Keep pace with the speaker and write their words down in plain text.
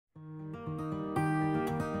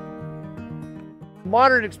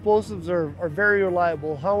Modern explosives are very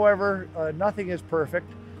reliable. However, nothing is perfect.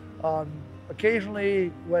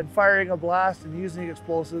 Occasionally, when firing a blast and using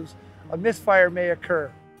explosives, a misfire may occur.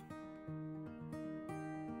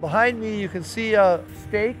 Behind me, you can see a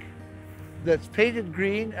stake that's painted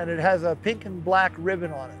green and it has a pink and black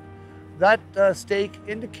ribbon on it. That stake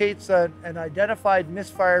indicates an identified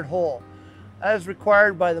misfired hole. As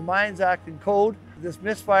required by the Mines Act and Code, this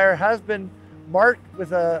misfire has been marked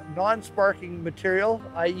with a non-sparking material,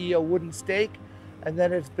 i.e. a wooden stake, and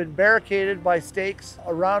then it's been barricaded by stakes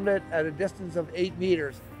around it at a distance of 8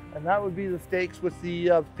 meters. And that would be the stakes with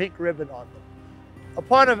the pink ribbon on them.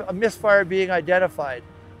 Upon a misfire being identified,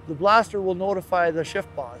 the blaster will notify the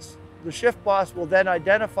shift boss. The shift boss will then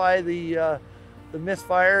identify the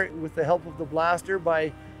misfire with the help of the blaster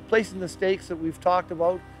by placing the stakes that we've talked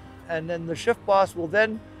about. And then the shift boss will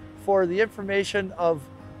then, for the information of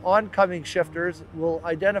oncoming shifters, will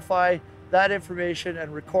identify that information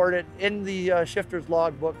and record it in the shifter's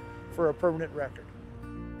logbook for a permanent record.